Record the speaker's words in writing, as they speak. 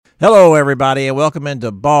Hello, everybody, and welcome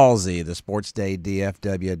into Ballzy, the Sports Day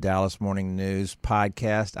DFW Dallas Morning News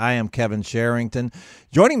podcast. I am Kevin Sherrington.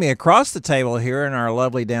 Joining me across the table here in our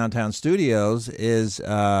lovely downtown studios is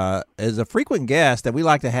a frequent guest that we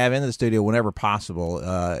like to have in the studio whenever possible,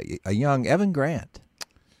 a young Evan Grant.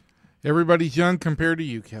 Everybody's young compared to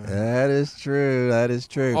you, Kevin. That is true. That is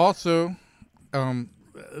true. Also,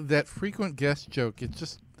 that frequent guest joke,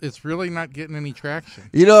 it's really not getting any traction.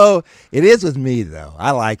 You know, it is with me, though. I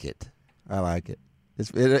like it.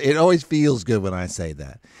 It always feels good when I say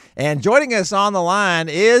that. And joining us on the line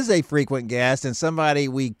is a frequent guest and somebody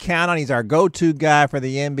we count on. He's our go-to guy for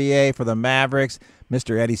the NBA, for the Mavericks,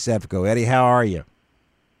 Mr. Eddie Sefko. Eddie, how are you?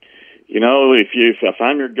 You know, if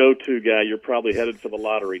I'm your go-to guy, you're probably headed for the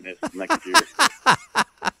lottery next year.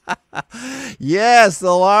 Yes,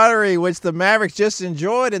 the lottery, which the Mavericks just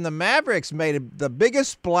enjoyed, and the Mavericks made the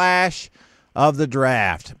biggest splash of the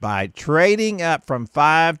draft by trading up from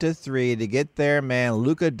 5 to 3 to get their man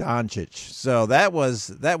Luka Doncic. So that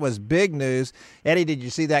was big news. Eddie, did you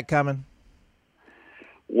see that coming?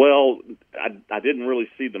 Well, I didn't really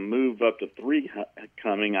see the move up to 3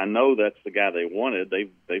 coming. I know that's the guy they wanted.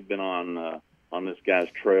 They've been on this guy's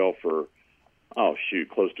trail for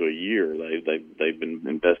close to a year. They've been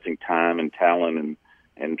investing time and talent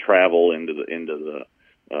and travel into the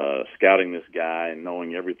scouting this guy and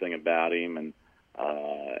knowing everything about him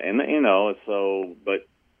but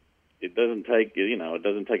it doesn't take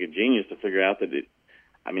a genius to figure out that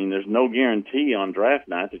there's no guarantee on draft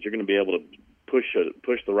night that you're going to be able to push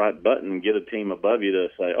the right button and get a team above you to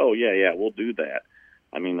say, oh yeah, we'll do that.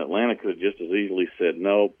 I mean, Atlanta could have just as easily said,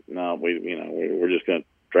 no, we're just going to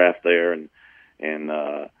draft there and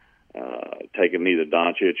take him either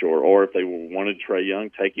Doncic or if they wanted Trae Young,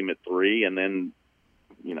 take him at 3, and then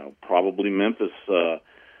probably Memphis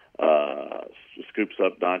scoops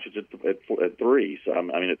up Doncic at 3. So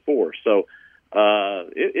at 4. So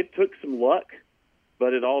it took some luck,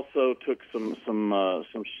 but it also took some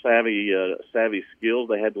savvy skills.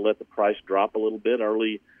 They had to let the price drop a little bit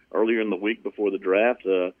earlier in the week before the draft.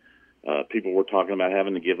 People were talking about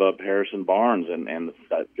having to give up Harrison Barnes and the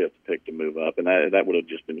 5th pick to move up, and that would have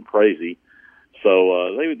just been crazy.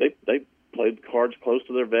 So they played the cards close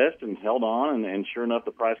to their vest and held on, and sure enough,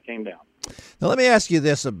 the price came down. Now, let me ask you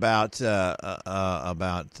this about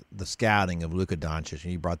the scouting of Luka Doncic,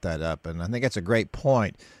 and you brought that up, and I think that's a great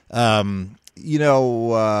point. I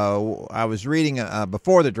was reading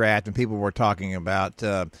before the draft, and people were talking about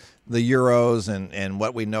the Euros and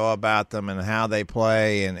what we know about them and how they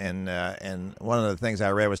play, and one of the things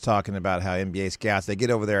I read was talking about how NBA scouts, they get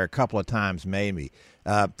over there a couple of times maybe.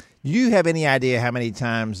 Do you have any idea how many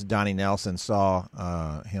times Donnie Nelson saw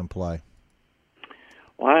him play?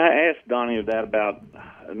 Well, I asked Donnie that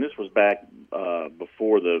and this was back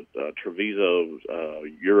before the Treviso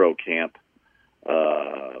Euro camp.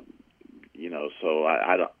 So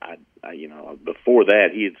before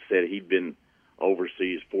that, he had said he'd been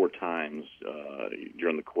overseas 4 times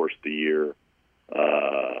during the course of the year,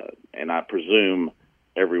 and I presume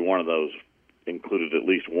every one of those included at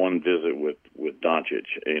least one visit with Doncic.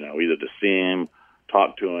 Either to see him,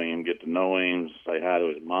 talk to him, get to know him, say hi to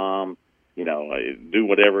his mom. Do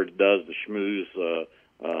whatever it does to schmooze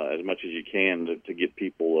as much as you can to get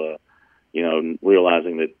people,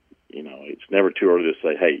 realizing that it's never too early to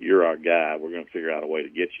say, hey, you're our guy. We're going to figure out a way to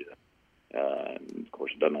get you. And of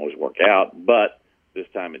course, it doesn't always work out, but this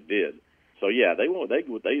time it did. So yeah, and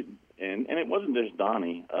it wasn't just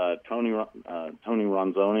Donnie. Tony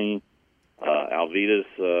Ronzoni, Alvidas,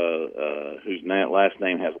 whose last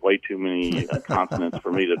name has way too many consonants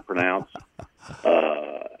for me to pronounce,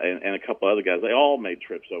 and a couple other guys. They all made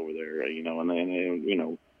trips over there,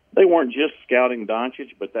 and they weren't just scouting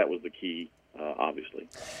Doncic, but that was the key. Obviously,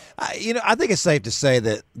 I think it's safe to say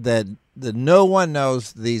that no one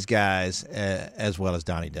knows these guys as well as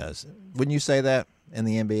Donnie does. Wouldn't you say that in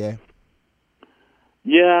the NBA?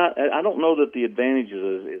 Yeah, I don't know that the advantage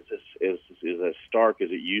is as stark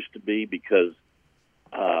as it used to be because,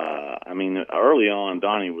 early on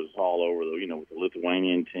Donnie was all over with the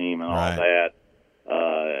Lithuanian team and all that,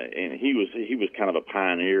 and he was kind of a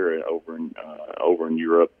pioneer over in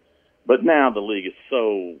Europe, but now the league is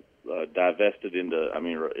so divested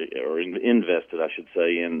invested, I should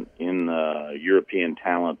say, in European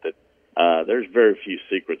talent that there's very few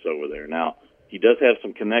secrets over there. Now, he does have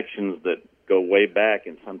some connections that go way back,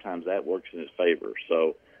 and sometimes that works in his favor.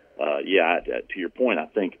 So, to your point, I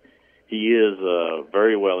think he is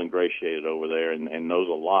very well ingratiated over there and knows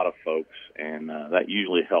a lot of folks, and that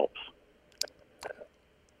usually helps.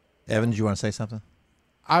 Evan, do you want to say something?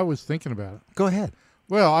 I was thinking about it. Go ahead.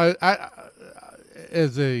 Well, I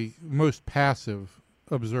as a most passive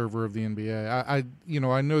observer of the NBA.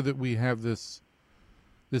 I know that we have this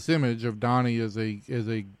image of Donnie as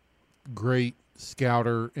a great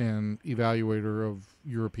scouter and evaluator of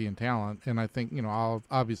European talent, and I think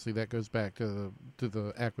obviously that goes back to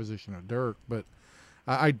the acquisition of Dirk. But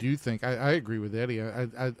I do think I agree with Eddie.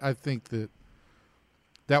 I think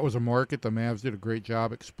that was a market the Mavs did a great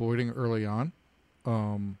job exploiting early on.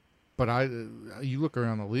 But you look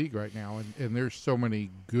around the league right now, and there's so many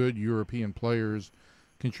good European players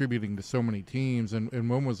contributing to so many teams. And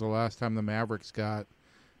when was the last time the Mavericks got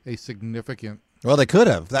a significant? Well, they could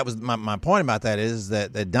have. That was my point about that is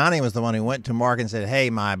that Donnie was the one who went to Mark and said, "Hey,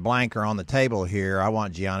 my blank are on the table here. I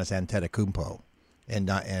want Giannis Antetokounmpo,"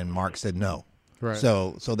 and Mark said no. Right.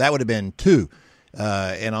 So that would have been 2.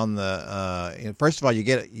 And on the first of all, you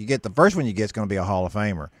get the first one you get is going to be a Hall of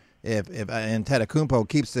Famer. If Antetokounmpo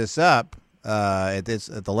keeps this up at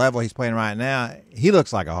the level he's playing right now, he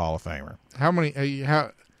looks like a Hall of Famer.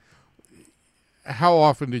 How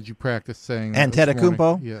often did you practice saying that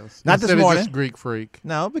Antetokounmpo? Yes, not instead this morning. Of just Greek freak.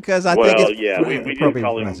 No, because I think it's we appropriate just call to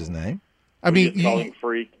him pronounce his name. Call him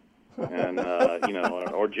freak, and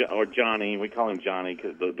or Johnny. We call him Johnny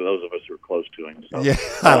because those of us who are close to him. So. Yeah,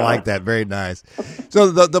 I like that. Very nice. So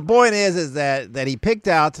the point is that he picked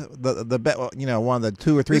out the one of the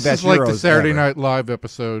 2 or 3 this best is like Euros the Saturday ever. Night Live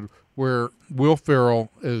episode where Will Ferrell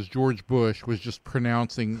as George Bush was just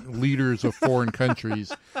pronouncing leaders of foreign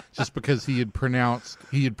countries just because he had practiced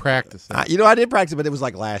it. I did practice, but it was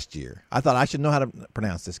like last year. I thought I should know how to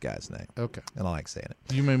pronounce this guy's name. Okay, and I like saying it.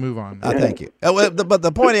 You may move on. Thank you. But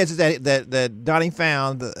the point is that Donnie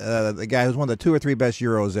found the guy who's one of the 2 or 3 best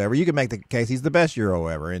Euros ever. You can make the case he's the best Euro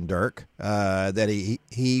ever in Dirk. That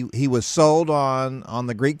he was sold on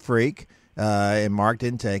the Greek Freak, and Mark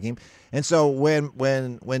didn't take him. And so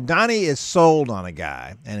when Donnie is sold on a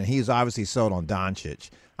guy, and he's obviously sold on Doncic,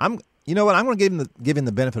 I'm going to give him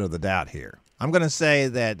the benefit of the doubt here. I'm going to say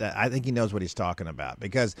that I think he knows what he's talking about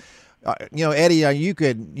because, Eddie, you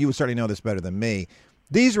would certainly know this better than me.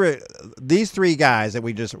 These 3 guys that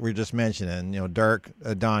we were just mentioning, Dirk,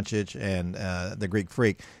 Doncic, and the Greek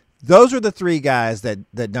Freak. Those are the 3 guys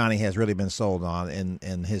that Donnie has really been sold on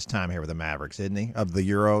in his time here with the Mavericks, isn't he? Of the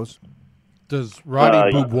Euros. Does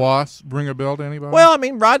Roddy Boubois ring a bell to anybody? Well, I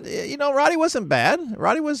mean, Roddy wasn't bad.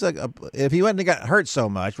 Roddy was if he wouldn't have got hurt so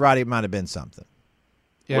much, Roddy might have been something.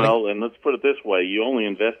 Yeah, well, and let's put it this way: you only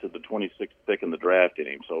invested the 26th pick in the draft in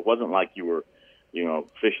him, so it wasn't like you were,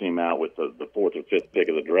 fishing him out with the 4th or 5th pick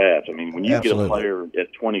of the draft. I mean, when you Absolutely. get a player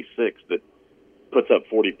at 26 that puts up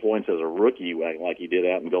 40 points as a rookie, like he did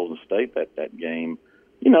out in Golden State that game,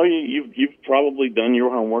 you've probably done your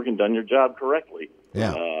homework and done your job correctly.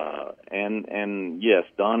 Yeah. And yes,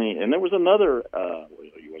 Donnie, and there was another,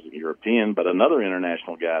 he wasn't European, but another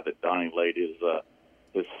international guy that Donnie laid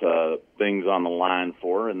his things on the line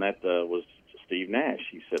for, and that was Steve Nash.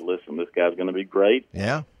 He said, "Listen, this guy's going to be great."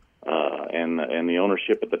 Yeah. And the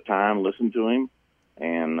ownership at the time listened to him,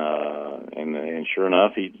 and sure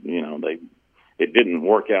enough, it didn't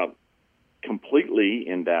work out completely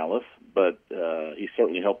in Dallas, but he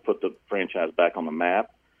certainly helped put the franchise back on the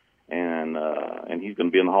map. And he's going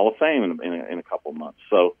to be in the Hall of Fame in a couple of months.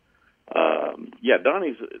 So,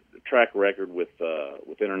 Donnie's track record with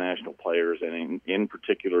international players and in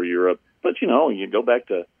particular Europe. But you go back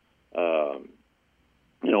to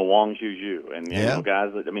Wang Zhuzhu and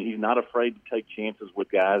guys that he's not afraid to take chances with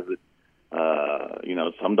guys that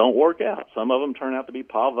some don't work out. Some of them turn out to be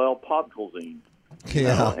Pavel Podkolzin.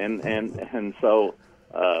 Yeah. And so,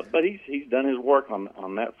 but he's done his work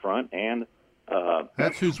on that front and.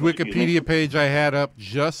 That's whose Wikipedia page I had up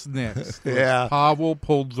just next. Yeah. Pavel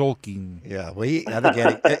Podzolkin. Yeah, well, I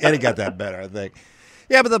think Eddie got that better, I think.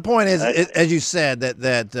 Yeah, but the point is, as you said,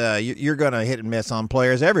 that you're going to hit and miss on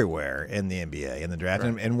players everywhere in the NBA, in the draft,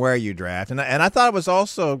 right. and where you draft. And I thought it was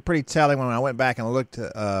also pretty telling when I went back and looked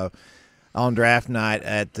on draft night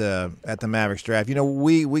at the Mavericks draft.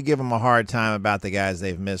 We give them a hard time about the guys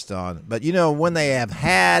they've missed on. But, when they have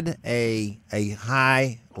had a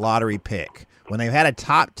high lottery pick, when they've had a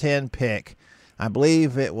top 10 pick, I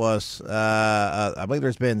believe it was I believe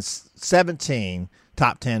there's been 17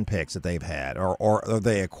 top 10 picks that they've had or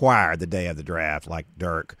they acquired the day of the draft, like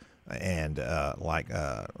Dirk and like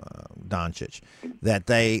Doncic. That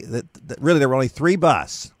really there were only 3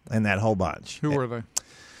 busts in that whole bunch. Who were they?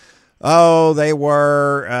 Oh, they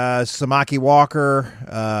were Samaki Walker.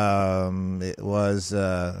 It was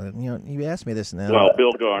you asked me this now. Well,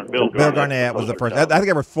 Bill Garnett was the first. I think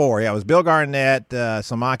there were 4. Yeah, it was Bill Garnett,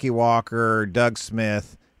 Samaki Walker, Doug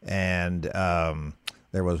Smith, and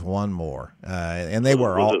there was one more. And they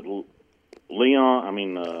were all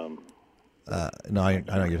Leon. No, I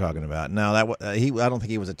know what you're talking about. No, I don't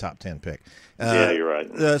think he was a top 10 pick. Yeah, you're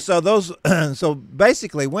right. So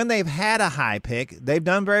basically, when they've had a high pick, they've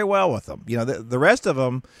done very well with them. The rest of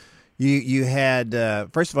them, you had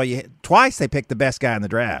first of all, twice they picked the best guy in the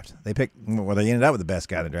draft. They ended up with the best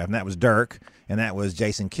guy in the draft, and that was Dirk, and that was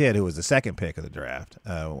Jason Kidd, who was the second pick of the draft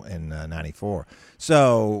in '94.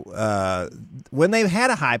 So when they've had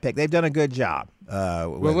a high pick, they've done a good job.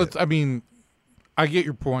 I get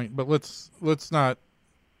your point, but let's not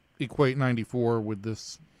equate '94 with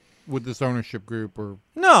this ownership group or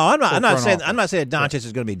no. I'm not saying Doncic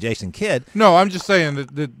is going to be Jason Kidd. No, I'm just saying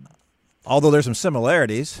that although there's some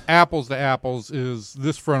similarities, apples to apples is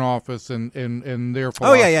this front office and their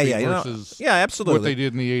philosophy versus absolutely what they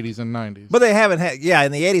did in the '80s and '90s. But they haven't had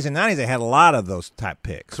in the '80s and '90s they had a lot of those type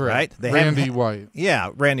picks, correct. Right? Randy White.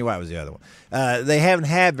 Yeah, Randy White was the other one. They haven't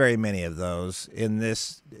had very many of those in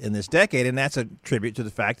this decade, and that's a tribute to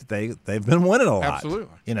the fact that they've been winning a lot. Absolutely.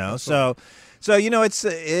 So it's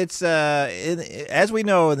as we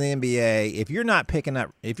know in the NBA, if you're not picking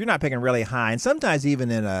really high, and sometimes even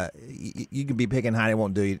you can be picking high, it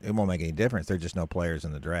won't make any difference. There's just no players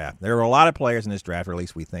in the draft. There are a lot of players in this draft, or at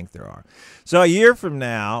least we think there are. So a year from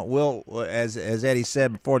now, as Eddie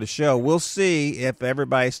said before the show, we'll see if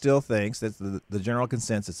everybody still thinks that the general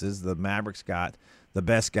consensus is the Mavericks got the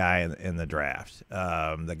best guy in the draft,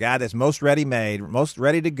 the guy that's most ready-made, most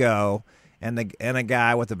ready to go, and a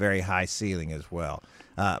guy with a very high ceiling as well.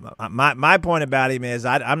 My point about him is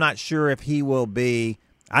I'm not sure if he will be.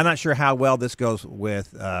 I'm not sure how well this goes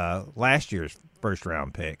with last year's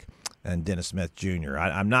first-round pick and Dennis Smith Jr.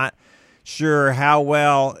 I'm not sure how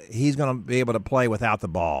well he's going to be able to play without the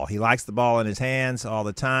ball. He likes the ball in his hands all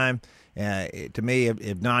the time. To me,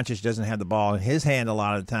 if Doncic doesn't have the ball in his hand a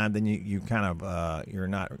lot of the time, then you kind of you're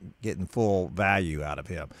not getting full value out of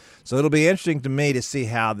him. So it'll be interesting to me to see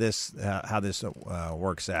how this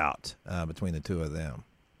works out between the two of them.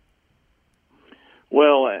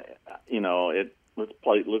 Well, let's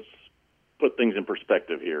put things in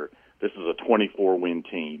perspective here. This is a 24-win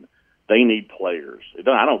team. They need players.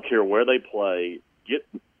 I don't care where they play. Get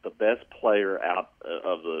the best player out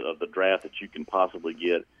of the draft that you can possibly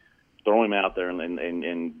get. Throw him out there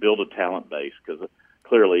and build a talent base, because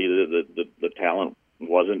clearly the talent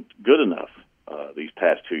wasn't good enough these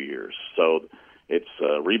past 2 years. So it's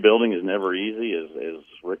rebuilding is never easy. As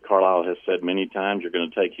Rick Carlisle has said many times, you're going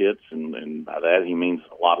to take hits, and by that he means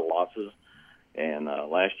a lot of losses. And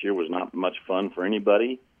last year was not much fun for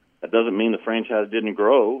anybody. That doesn't mean the franchise didn't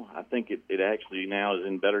grow. I think it actually now is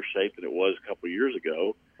in better shape than it was a couple of years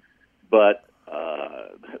ago. But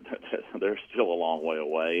they're still a long way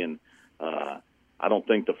away, and I don't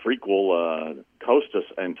think the frequel Costas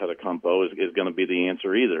Antetokounmpo is going to be the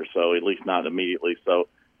answer either. So at least not immediately. So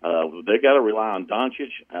they got to rely on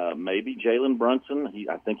Doncic, maybe Jalen Brunson.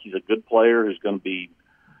 I think he's a good player who's going to be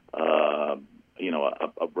a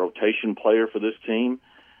rotation player for this team.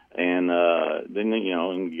 And then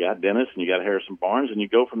and you got Dennis and you got Harrison Barnes, and you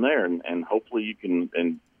go from there, and hopefully you can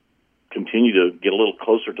continue to get a little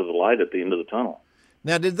closer to the light at the end of the tunnel.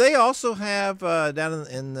 Now, did they also have down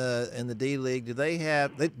in the D League? Do they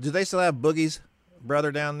still have Boogie's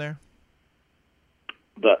brother down there?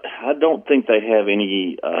 I don't think they have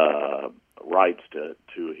any rights to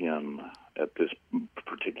him at this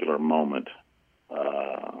particular moment.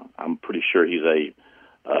 I'm pretty sure he's a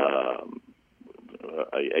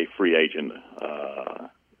free agent,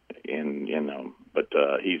 but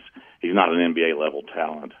he's not an NBA level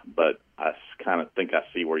talent. But I kind of think I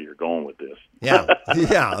see where you're going with this. Yeah.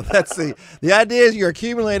 That's the idea is you're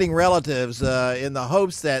accumulating relatives in the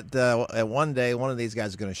hopes that one day one of these guys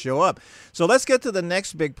is going to show up. So let's get to the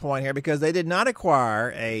next big point here, because they did not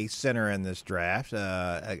acquire a center in this draft,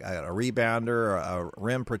 a rebounder, a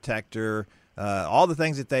rim protector, all the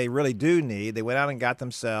things that they really do need. They went out and got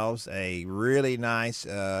themselves a really nice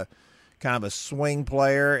kind of a swing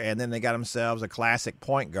player, and then they got themselves a classic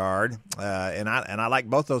point guard. And I like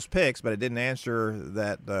both those picks, but it didn't answer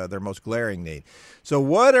that their most glaring need. So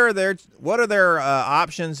what are their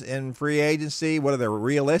options in free agency? What are their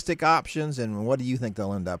realistic options, and what do you think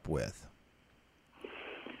they'll end up with?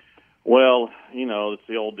 Well, it's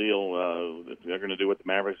the old deal. They're going to do what the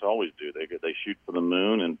Mavericks always do. They shoot for the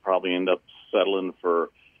moon and probably end up settling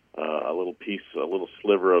for a little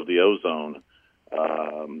sliver of the ozone.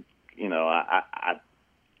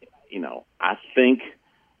 I think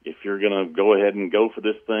if you're going to go ahead and go for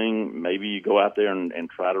this thing, maybe you go out there and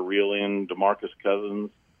try to reel in DeMarcus Cousins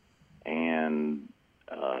and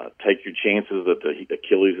take your chances that the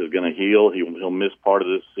Achilles is going to heal. He'll miss part of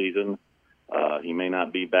this season. He may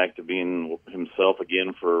not be back to being himself again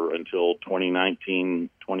until 2019,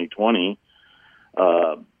 2020.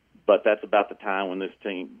 But that's about the time when this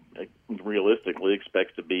team realistically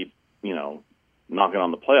expects to be, knocking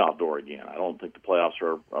on the playoff door again. I don't think the playoffs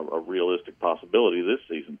are a realistic possibility this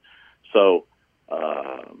season. So,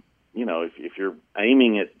 if you're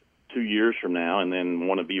aiming at 2 years from now and then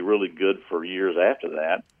want to be really good for years after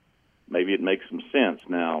that, maybe it makes some sense.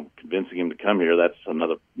 Now, convincing him to come here, that's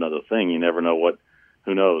another thing. You never know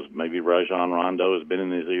who knows? Maybe Rajon Rondo has been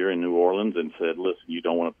in his ear in New Orleans and said, listen, you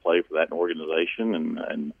don't want to play for that organization.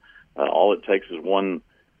 And all it takes is one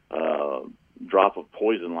drop of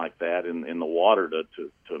poison like that in the water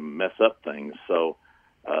to mess up things. So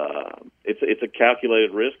it's a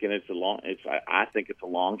calculated risk, and I think it's a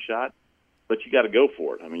long shot, but you got to go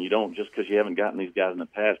for it. I mean, you don't, just because you haven't gotten these guys in the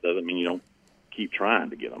past doesn't mean you don't keep trying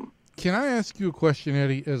to get them. Can I ask you a question,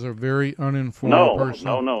 Eddie, as a very uninformed person?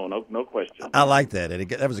 No question. I like that, Eddie.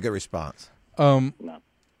 That was a good response. No.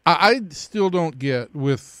 I still don't get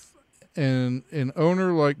with an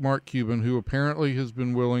owner like Mark Cuban, who apparently has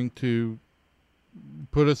been willing to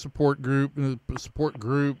put a support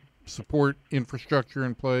infrastructure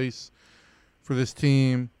in place for this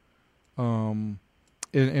team, and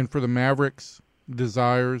for the Mavericks'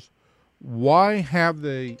 desires. Why have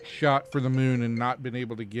they shot for the moon and not been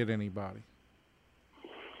able to get anybody?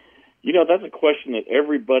 That's a question that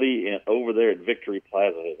everybody over there at Victory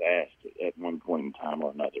Plaza has asked at one point in time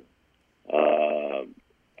or another.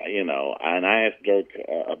 And I asked Dirk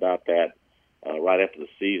about that right after the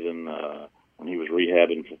season when he was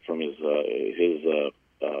rehabbing from his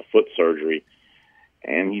foot surgery.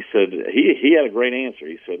 And he said he had a great answer.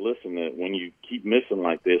 He said, listen, when you keep missing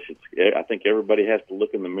like this, I think everybody has to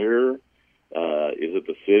look in the mirror. Is it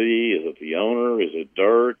the city? Is it the owner? Is it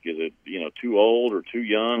Dirk? Is it, too old or too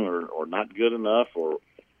young or not good enough? Or,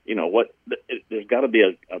 what? There's got to be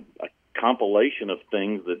a compilation of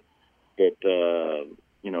things that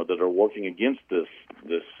that are working against this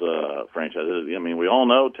franchise. I mean, we all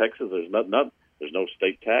know Texas. There's no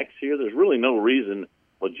state tax here. There's really no reason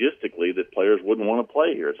logistically that players wouldn't want to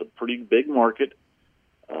play here. It's a pretty big market.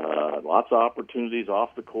 Lots of opportunities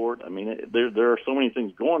off the court. I mean, there are so many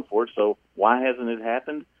things going for it. So why hasn't it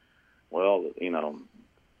happened? Well,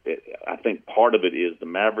 I think part of it is the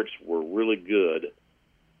Mavericks were really good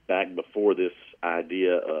back before this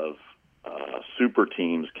idea of super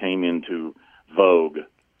teams came into vogue.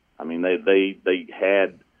 I mean, they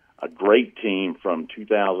had a great team from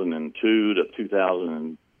 2002 to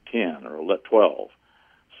 2010 or 12.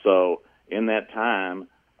 So in that time,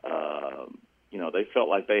 they felt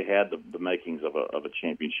like they had the makings of a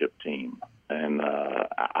championship team. And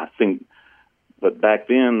I think, but back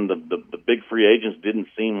then the big free agents didn't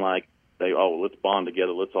seem like let's bond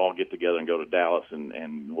together, let's all get together and go to Dallas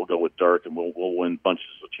and we'll go with Dirk and we'll win bunches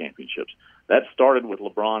of championships. That started with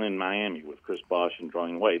LeBron in Miami with Chris Bosh and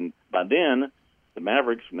Dwayne Wade. And by then, the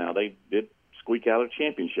Mavericks, now they did squeak out a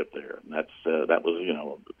championship there. And that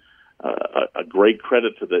was a great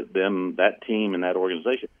credit to that team and that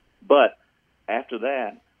organization. But after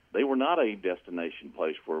that, they were not a destination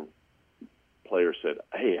place where players said,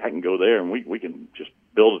 hey, I can go there and we can just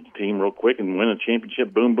build a team real quick and win a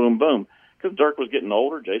championship, boom, boom, boom. Because Dirk was getting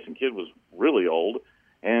older, Jason Kidd was really old,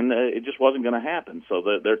 and it just wasn't going to happen.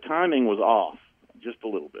 So their timing was off just a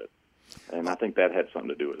little bit. And I think that had something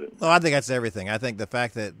to do with it. Well, I think that's everything. I think the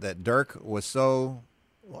fact that Dirk was so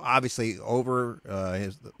obviously over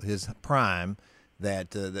his prime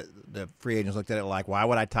that the free agents looked at it like, why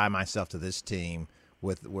would I tie myself to this team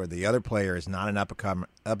where the other player is not an up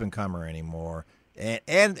and comer anymore?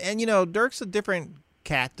 And Dirk's a different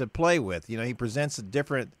cat to play with. He presents a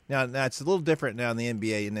different now it's a little different now in the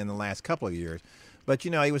NBA and in the last couple of years. But,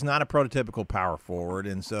 he was not a prototypical power forward.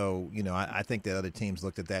 And so, I think that other teams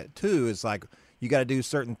looked at that, too. It's like you got to do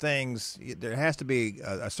certain things. There has to be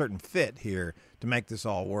a certain fit here to make this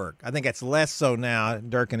all work. I think that's less so now.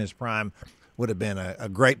 Dirk in his prime would have been a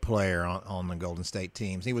great player on the Golden State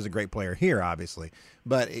teams. He was a great player here, obviously.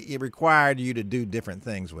 But it required you to do different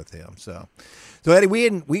things with him. So Eddie,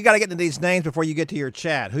 we got to get into these names before you get to your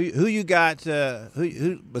chat. Who you got?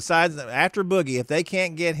 Who besides after Boogie? If they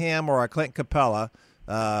can't get him or a Clint Capella,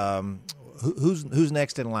 who's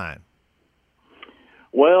next in line?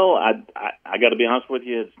 Well, I got to be honest with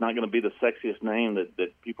you. It's not going to be the sexiest name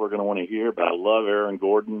that people are going to want to hear. But I love Aaron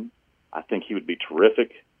Gordon. I think he would be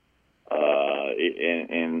terrific.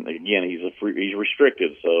 And again, he's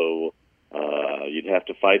restricted, so you'd have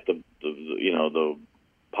to fight the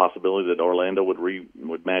possibility that Orlando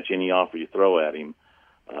would match any offer you throw at him.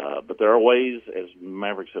 But there are ways, as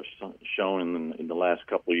Mavericks have shown in the last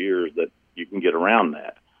couple of years, that you can get around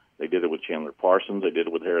that. They did it with Chandler Parsons. They did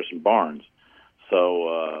it with Harrison Barnes.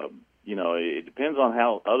 So it depends on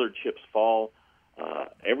how other chips fall.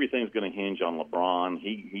 Everything's going to hinge on LeBron.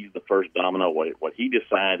 He's the first domino. What he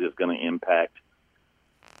decides is going to impact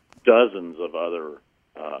dozens of other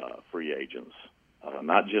free agents,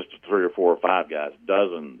 not just 3 or 4 or 5 guys,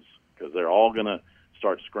 dozens, because they're all going to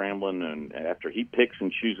start scrambling. And after he picks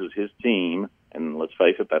and chooses his team, and let's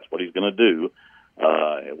face it, that's what he's going to do,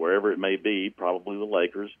 wherever it may be, probably the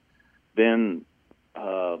Lakers, then,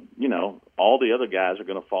 all the other guys are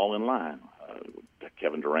going to fall in line.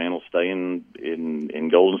 Kevin Durant will stay in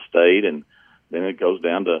Golden State, and then it goes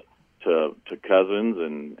down to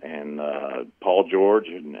Cousins and Paul George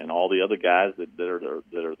and all the other guys that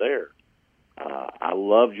are there. I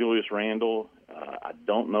love Julius Randle. I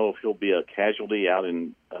don't know if he'll be a casualty out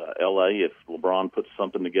in L.A. if LeBron puts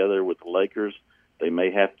something together with the Lakers. They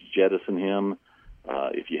may have to jettison him.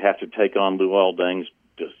 If you have to take on Luol Deng's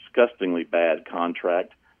disgustingly bad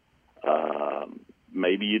contract,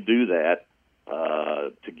 maybe you do that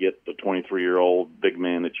to get the 23-year-old big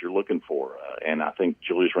man that you're looking for. And I think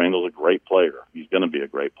Julius Randle's a great player. He's going to be a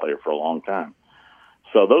great player for a long time.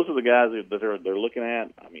 So those are the guys that they're looking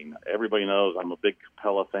at. I mean, everybody knows I'm a big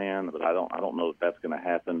Capella fan, but I don't know if that's going to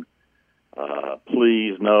happen.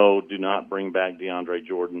 Please, no, do not bring back DeAndre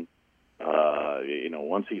Jordan.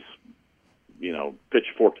 Once he's,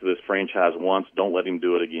 pitchforked to this franchise once, don't let him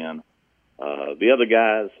do it again. The other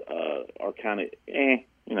guys are kind of,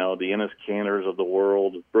 the Enes Kanters of the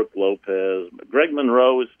world, Brooke Lopez. Greg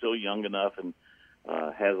Monroe is still young enough and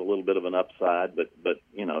has a little bit of an upside, but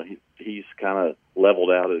he's kind of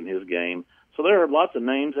leveled out in his game. So there are lots of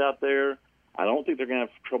names out there. I don't think they're going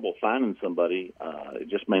to have trouble finding somebody. It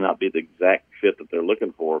just may not be the exact fit that they're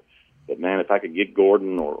looking for. But, man, if I could get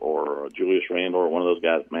Gordon or Julius Randle or one of those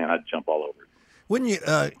guys, man, I'd jump all over it. Wouldn't you?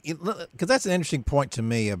 Because that's an interesting point to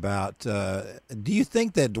me about. Do you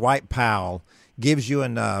think that Dwight Powell gives you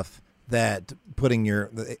enough that putting your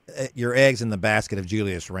eggs in the basket of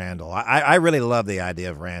Julius Randle? I really love the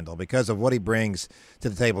idea of Randle because of what he brings to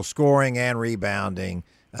the table, scoring and rebounding.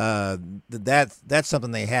 That's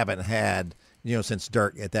something they haven't had, since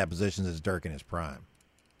Dirk at that position, since Dirk in his prime.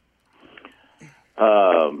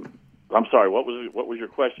 I'm sorry. What was your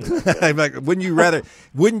question? Like, wouldn't you rather?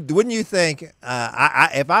 Wouldn't you think?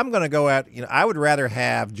 If I'm going to go out, I would rather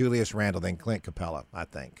have Julius Randle than Clint Capella.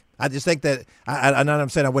 I just think that I know what I'm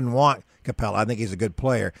saying. I wouldn't want Capella. I think he's a good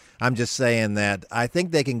player. I'm just saying that I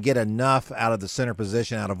think they can get enough out of the center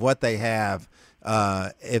position, out of what they have,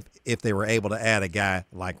 if they were able to add a guy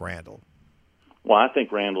like Randle. Well, I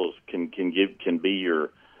think Randle can be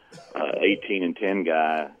your 18 and 10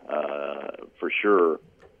 guy for sure.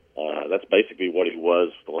 That's basically what he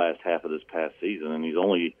was for the last half of this past season, and he's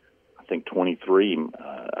only, I think, 23.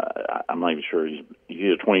 I'm not even sure. He's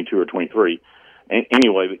either 22 or 23.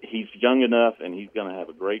 Anyway, he's young enough, and he's going to have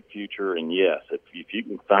a great future. And yes, if you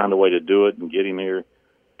can find a way to do it and get him here,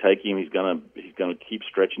 take him. He's going to keep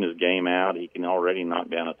stretching his game out. He can already knock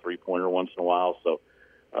down a 3-pointer once in a while, so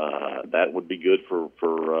that would be good for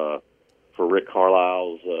Rick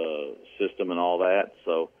Carlisle's system and all that.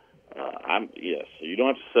 So. Yes, you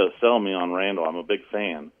don't have to sell me on Randle. I'm a big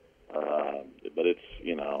fan, but it's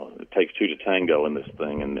it takes two to tango in this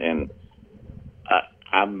thing, and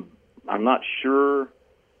I'm not sure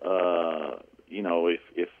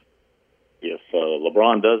if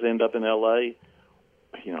LeBron does end up in L.A.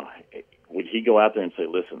 Would he go out there and say,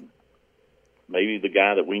 listen, maybe the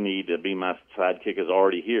guy that we need to be my sidekick is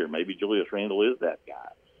already here. Maybe Julius Randle is that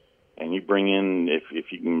guy, and you bring in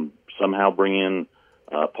if you can somehow bring in.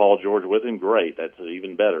 Paul George with him, great. That's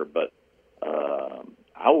even better. But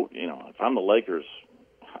if I'm the Lakers,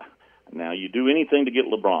 now you do anything to get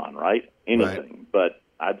LeBron, right? Anything, right. But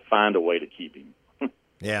I'd find a way to keep him.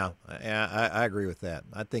 Yeah, I agree with that.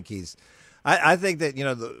 I think he's. I think that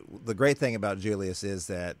the great thing about Julius is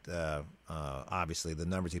that obviously the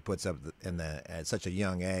numbers he puts up at such a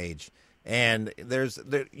young age, and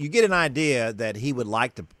you get an idea that he would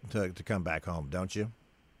like to come back home, don't you?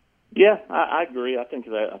 Yeah, I agree. I think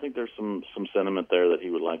there's some sentiment there that he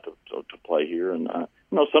would like to play here, and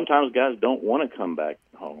sometimes guys don't want to come back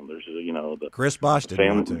home. There's the Chris Bosh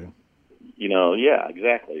didn't want to. Yeah,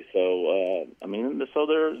 exactly. So so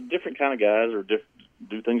there's different kind of guys or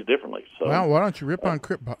do things differently. So why don't you rip on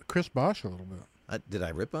Chris Bosh a little bit? Did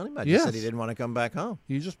I rip on him? I just said he didn't want to come back home.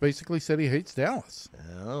 You just basically said he hates Dallas.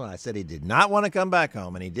 No, I said he did not want to come back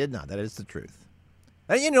home, and he did not. That is the truth.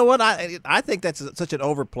 And you know what? I think that's such an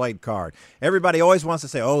overplayed card. Everybody always wants to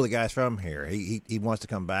say, "Oh, the guy's from here. He wants to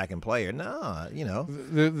come back and play here." No,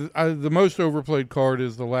 The most overplayed card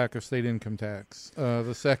is the lack of state income tax.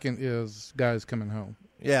 The second is guys coming home.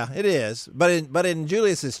 Yeah, it is. But in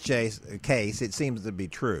Julius's case, it seems to be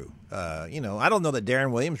true. I don't know that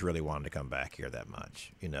Darren Williams really wanted to come back here that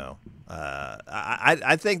much.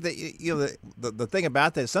 I think that the thing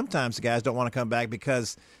about that is sometimes the guys don't want to come back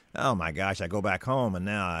because, oh my gosh, I go back home and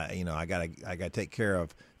now I gotta take care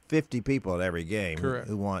of 50 people at every game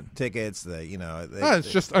who want tickets.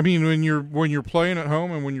 It's just, I mean, when you're playing at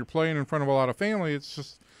home and when you're playing in front of a lot of family,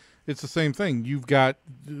 it's the same thing. You've got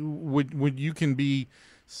when you can be.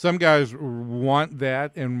 Some guys want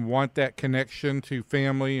that and want that connection to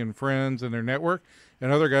family and friends and their network, and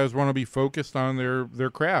other guys want to be focused on their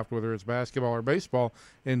craft, whether it's basketball or baseball,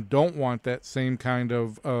 and don't want that same kind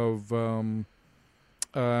of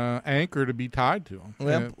anchor to be tied to them.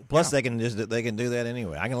 Well, plus they can do that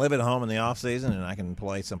anyway. I can live at home in the off season and I can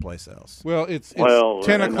play someplace else. Well, it's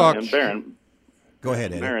 10 o'clock. And go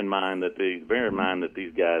ahead, Eddie. Bear in mind that these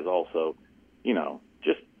guys also, you're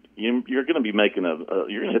going to be making you're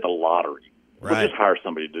going to hit the lottery. Right. Well, just hire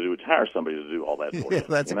somebody to do all that for you.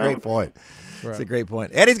 That's a great point. That's a great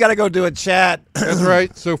point. Eddie's got to go do a chat. That's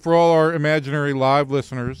right. So for all our imaginary live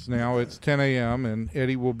listeners, now it's 10 a.m. and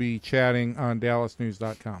Eddie will be chatting on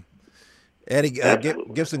DallasNews.com. Eddie,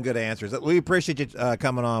 give some good answers. We appreciate you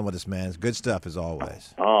coming on with us, man. It's good stuff as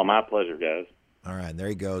always. Oh, my pleasure, guys. All right, there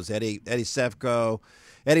he goes, Eddie Sefko.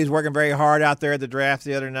 Eddie's working very hard out there at the draft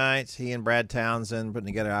the other night. He and Brad Townsend putting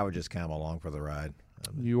together. I would just come along for the ride.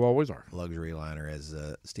 You always are. Luxury liner, as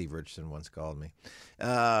Steve Richardson once called me.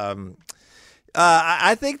 I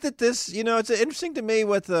think that this, it's interesting to me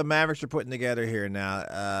what the Mavericks are putting together here now.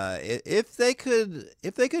 If they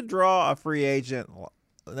could draw a free agent,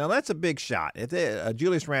 now that's a big shot. If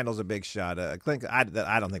Julius Randle's a big shot. I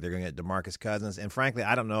don't think they're going to get DeMarcus Cousins, and frankly,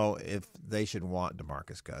 I don't know if they should want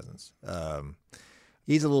DeMarcus Cousins.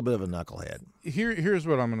 He's a little bit of a knucklehead. Here's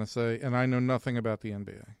what I'm going to say, and I know nothing about the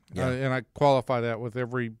NBA, yeah. And I qualify that with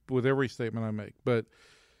every statement I make. But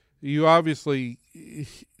you obviously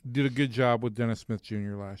did a good job with Dennis Smith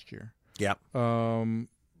Jr. last year. Yep. All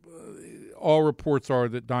reports are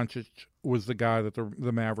that Doncic was the guy that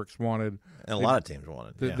the Mavericks wanted. And a lot of teams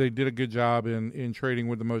wanted. They did a good job in trading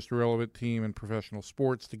with the most relevant team in professional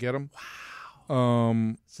sports to get him.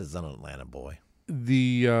 Wow. This is an Atlanta boy.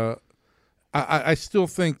 I still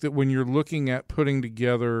think that when you're looking at putting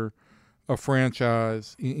together a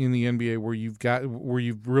franchise in the NBA where you've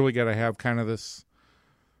really got to have kind of this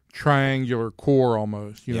triangular core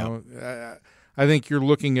almost, I think you're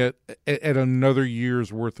looking at another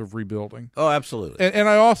year's worth of rebuilding. Oh, absolutely. And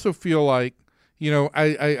I also feel like,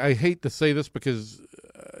 I hate to say this because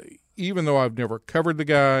even though I've never covered the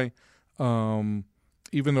guy,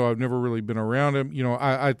 even though I've never really been around him,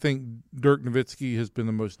 I think Dirk Nowitzki has been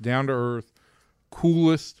the most down-to-earth,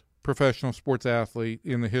 coolest professional sports athlete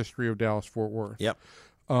in the history of Dallas-Fort Worth. Yep.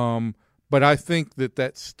 But I think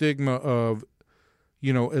that stigma of,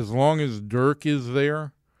 as long as Dirk is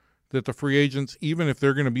there, that the free agents, even if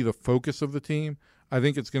they're going to be the focus of the team, I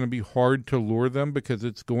think it's going to be hard to lure them because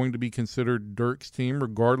it's going to be considered Dirk's team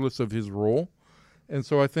regardless of his role. And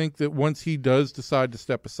so I think that once he does decide to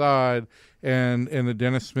step aside and the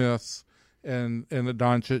Dennis Smiths and the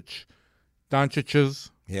Doncic's.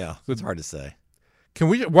 Yeah, it's hard to say.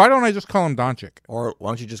 Why don't I just call him Doncic? Or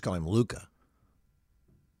why don't you just call him Luka?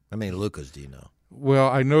 How many Lukas do you know? Well,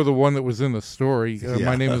 I know the one that was in the story.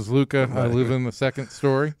 My name is Luka. I live in the second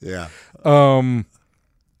story. Yeah.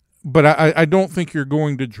 But I don't think you're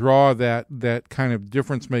going to draw that kind of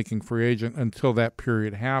difference-making free agent until that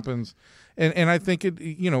period happens. And I think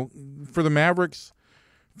for the Mavericks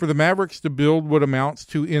to build what amounts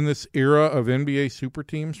to in this era of NBA super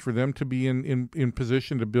teams, for them to be in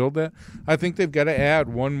position to build that, I think they've got to add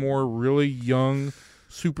one more really young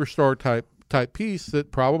superstar type piece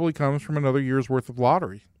that probably comes from another year's worth of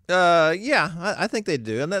lottery. I think they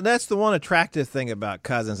do, and that's the one attractive thing about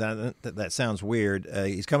Cousins. That sounds weird.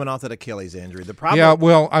 He's coming off that Achilles injury. The problem, yeah,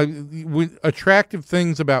 well, attractive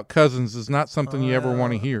things about Cousins is not something you ever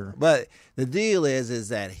want to hear. But the deal is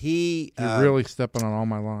that you're really stepping on all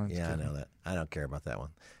my lines. Yeah, I know that. I don't care about that one.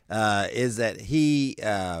 Is that he?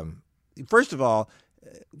 First of all,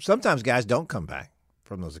 sometimes guys don't come back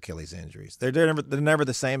from those Achilles injuries. They're never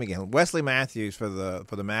the same again. Wesley Matthews for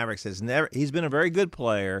the Mavericks he's been a very good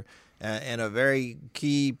player and a very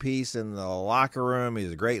key piece in the locker room.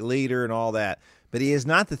 He's a great leader and all that. But he is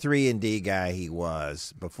not the 3-and-D guy he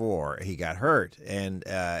was before he got hurt, and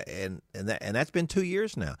that's been 2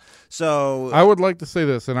 years now. So I would like to say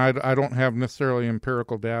this, and I don't have necessarily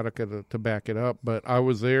empirical data to back it up, but I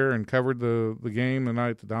was there and covered the game the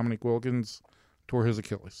night that Dominique Wilkins tore his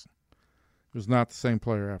Achilles. was not the same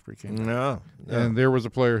player after he came back. No. And there was a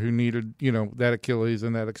player who needed, that Achilles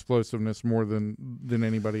and that explosiveness more than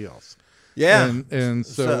anybody else. Yeah. And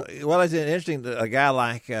so well, it's interesting. A guy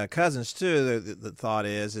like Cousins too. The thought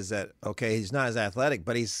is that okay, he's not as athletic,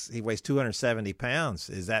 but he weighs 270 pounds.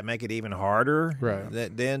 Does that make it even harder? Right.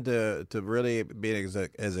 Then to really be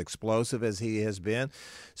as explosive as he has been.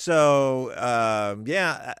 So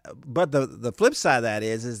yeah, but the flip side of that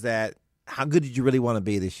is that how good did you really want to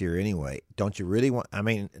be this year anyway? Don't you really want? I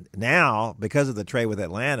mean, now because of the trade with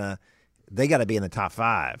Atlanta, they got to be in the top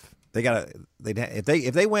 5.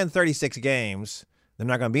 If they win 36 games, they're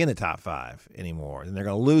not going to be in the top 5 anymore, and they're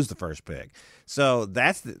going to lose the first pick. So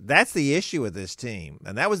that's the issue with this team,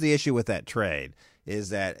 and that was the issue with that trade.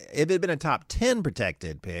 Is that if it had been a top 10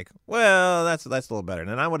 protected pick, well, that's a little better.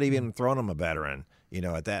 And I would have even thrown them a veteran,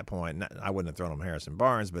 at that point. I wouldn't have thrown them Harrison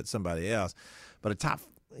Barnes, but somebody else. But a top,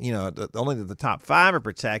 only the top 5 are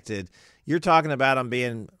protected. You're talking about them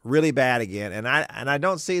being really bad again, and I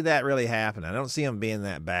don't see that really happening. I don't see them being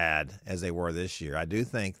that bad as they were this year. I do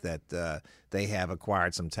think that they have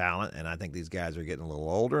acquired some talent, and I think these guys are getting a little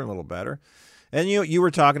older and a little better. And you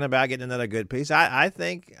were talking about getting another good piece. I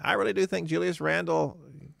really do think Julius Randle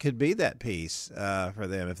could be that piece for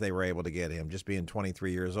them if they were able to get him, just being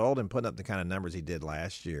 23 years old and putting up the kind of numbers he did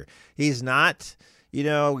last year. He's not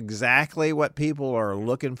exactly what people are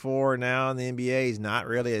looking for now in the NBA. He's not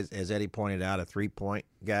really, as Eddie pointed out, a three-point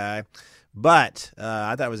guy. But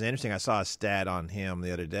I thought it was interesting. I saw a stat on him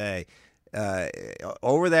the other day.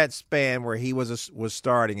 Over that span where he was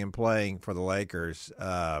starting and playing for the Lakers,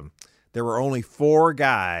 there were only 4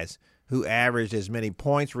 guys who averaged as many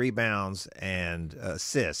points, rebounds, and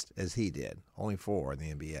assists as he did. Only 4 in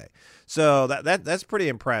the NBA. So that's pretty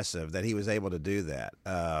impressive that he was able to do that.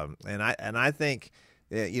 And I think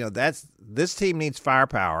this team needs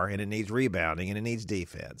firepower, and it needs rebounding, and it needs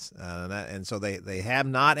defense. And so they have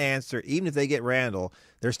not answered. Even if they get Randall,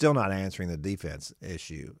 they're still not answering the defense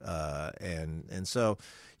issue. And so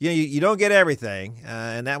you don't get everything,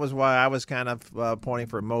 and that was why I was kind of pointing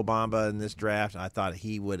for Mo Bamba in this draft. I thought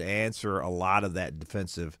he would answer a lot of that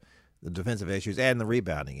defensive issues and the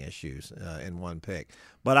rebounding issues in one pick.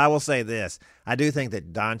 But I will say this: I do think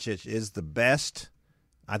that Doncic is the best.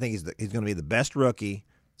 I think he's going to be the best rookie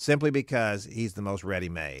simply because he's the most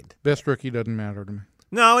ready-made. Best rookie doesn't matter to me.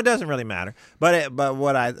 No, it doesn't really matter. But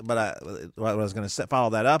what I was going to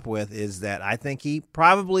follow that up with is that I think he's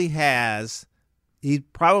probably the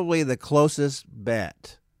closest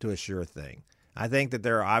bet to a sure thing. I think that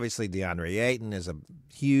there are obviously DeAndre Ayton is a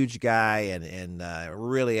huge guy and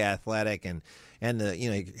really athletic and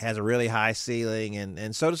he has a really high ceiling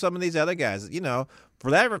and so do some of these other guys. For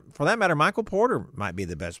that matter, Michael Porter might be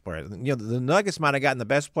the best player. The Nuggets might have gotten the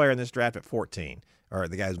best player in this draft at 14, or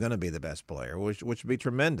the guy who's going to be the best player, which would be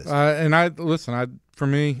tremendous. For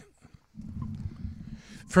me,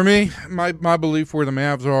 my belief where the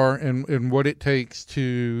Mavs are and what it takes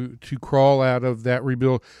to crawl out of that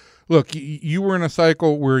rebuild. Look, you were in a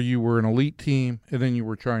cycle where you were an elite team, and then you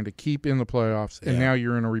were trying to keep in the playoffs, and now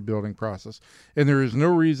you're in a rebuilding process. And there is no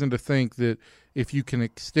reason to think that if you can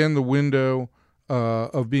extend the window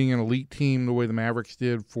of being an elite team the way the Mavericks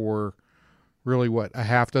did for really, a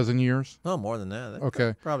half dozen years? No, more than that.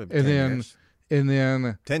 Okay. Probably 10 years. And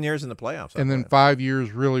then 10 years in the playoffs. And then 5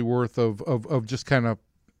 years really worth of just kind of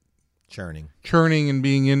churning and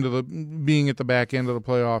being at the back end of the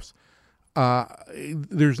playoffs.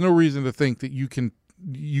 There's no reason to think that you can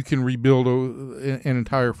rebuild an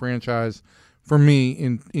entire franchise for me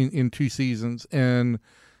in 2 seasons. And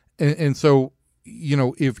so,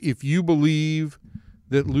 if you believe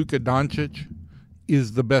that Luka Doncic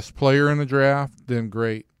is the best player in the draft, then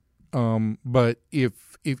great. But if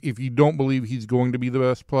you don't believe he's going to be the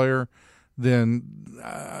best player, then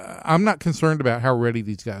I'm not concerned about how ready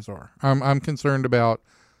these guys are. I'm concerned about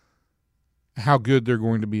how good they're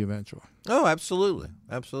going to be eventually. Oh, absolutely,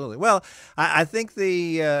 absolutely. Well, I think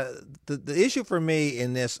the issue for me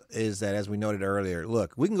in this is that, as we noted earlier,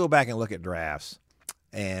 look, we can go back and look at drafts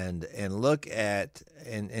and look at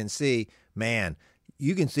and see, man,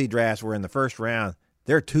 you can see drafts where in the first round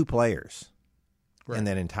there are 2 players. Right. In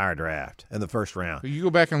that entire draft, in the first round. You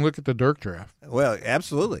go back and look at the Dirk draft. Well,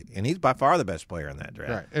 absolutely. And he's by far the best player in that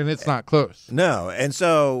draft. Right. And it's not close. No. And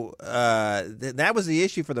so that was the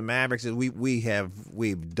issue for the Mavericks is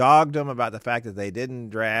we've dogged them about the fact that they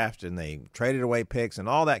didn't draft and they traded away picks and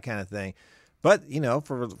all that kind of thing. But,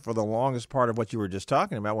 for the longest part of what you were just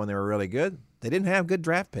talking about when they were really good, they didn't have good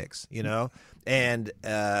draft picks, And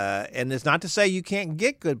it's not to say you can't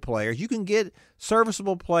get good players. You can get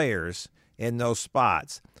serviceable players in those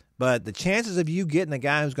spots. But the chances of you getting a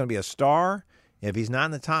guy who's going to be a star, if he's not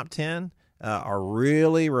in the top 10, are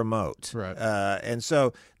really remote. Right. And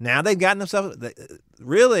so now they've gotten themselves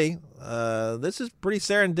really. This is pretty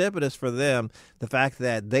serendipitous for them. The fact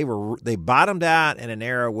that they bottomed out in an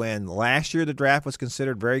era when last year the draft was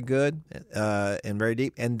considered very good and very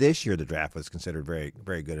deep, and this year the draft was considered very,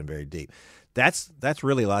 very good and very deep. That's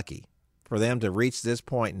really lucky for them to reach this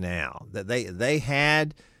point now. That they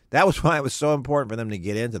had. That was why it was so important for them to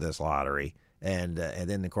get into this lottery. And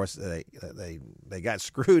then, of course, they got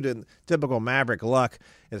screwed in typical Maverick luck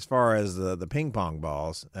as far as the ping pong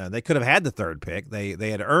balls. They could have had the third pick. They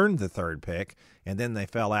had earned the third pick, and then they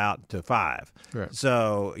fell out to 5. Right.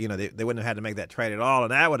 So, they wouldn't have had to make that trade at all,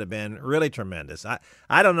 and that would have been really tremendous.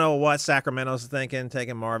 I don't know what Sacramento's thinking,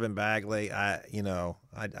 taking Marvin Bagley. I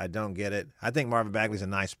don't get it. I think Marvin Bagley's a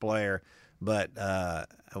nice player, but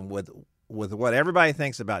with what everybody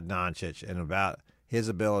thinks about Doncic and about his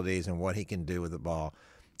abilities and what he can do with the ball.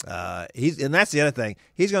 And that's the other thing.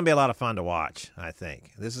 He's going to be a lot of fun to watch, I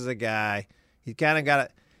think. This is a guy, he's got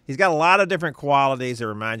a lot of different qualities that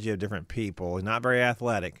remind you of different people. He's not very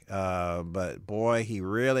athletic, but boy, he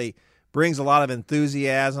really brings a lot of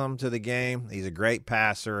enthusiasm to the game. He's a great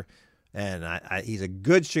passer, and he's a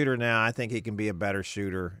good shooter now. I think he can be a better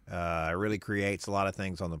shooter. Really creates a lot of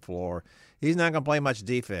things on the floor. He's not going to play much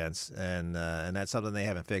defense, and that's something they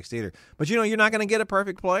haven't fixed either. But, you're not going to get a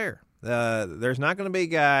perfect player. There's not going to be a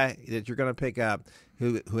guy that you're going to pick up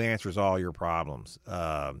who answers all your problems.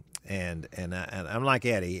 And I'm like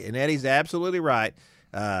Eddie, and Eddie's absolutely right.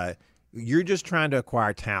 You're just trying to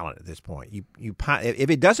acquire talent at this point. If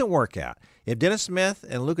it doesn't work out, if Dennis Smith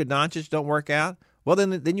and Luka Doncic don't work out, well,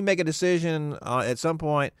 then you make a decision at some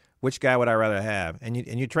point, which guy would I rather have, and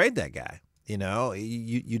you trade that guy.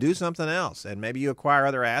 You do something else, and maybe you acquire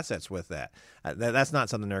other assets with that. That's not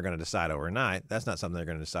something they're going to decide overnight. That's not something they're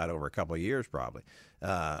going to decide over a couple of years, probably.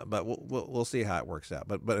 But we'll see how it works out.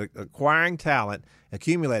 But acquiring talent,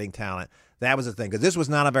 accumulating talent, that was the thing, because this was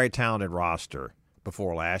not a very talented roster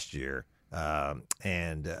before last year,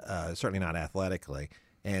 and certainly not athletically.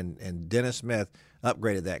 And Dennis Smith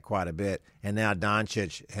upgraded that quite a bit, and now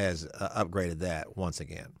Doncic has upgraded that once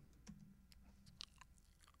again.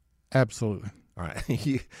 Absolutely. All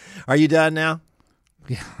right. Are you done now?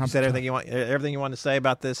 Yeah. You said everything you want to say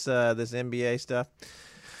about this NBA stuff?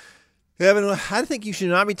 Evan, I think you should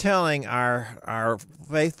not be telling our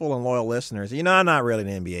faithful and loyal listeners, I'm not really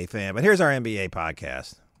an NBA fan, but here's our NBA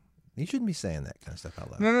podcast. You shouldn't be saying that kind of stuff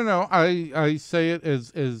out loud. No. I say it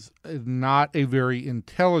as not a very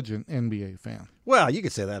intelligent NBA fan. Well, you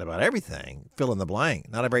could say that about everything. Fill in the blank.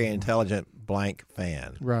 Not a very intelligent blank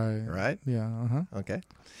fan. Right. Yeah. Okay.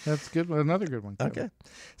 That's good. Another good one. Okay.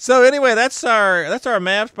 So anyway, that's our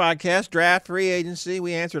Mavs podcast, Draft Free Agency.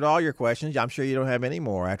 We answered all your questions. I'm sure you don't have any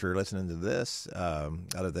more after listening to this,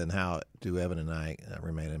 other than how do Evan and I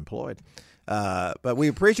remain employed. But we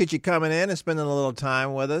appreciate you coming in and spending a little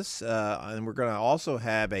time with us. And we're going to also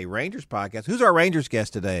have a Rangers podcast. Who's our Rangers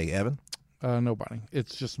guest today, Evan? Nobody.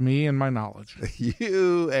 It's just me and my knowledge.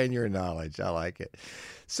 You and your knowledge. I like it.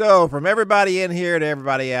 So from everybody in here to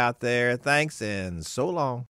everybody out there, thanks and so long.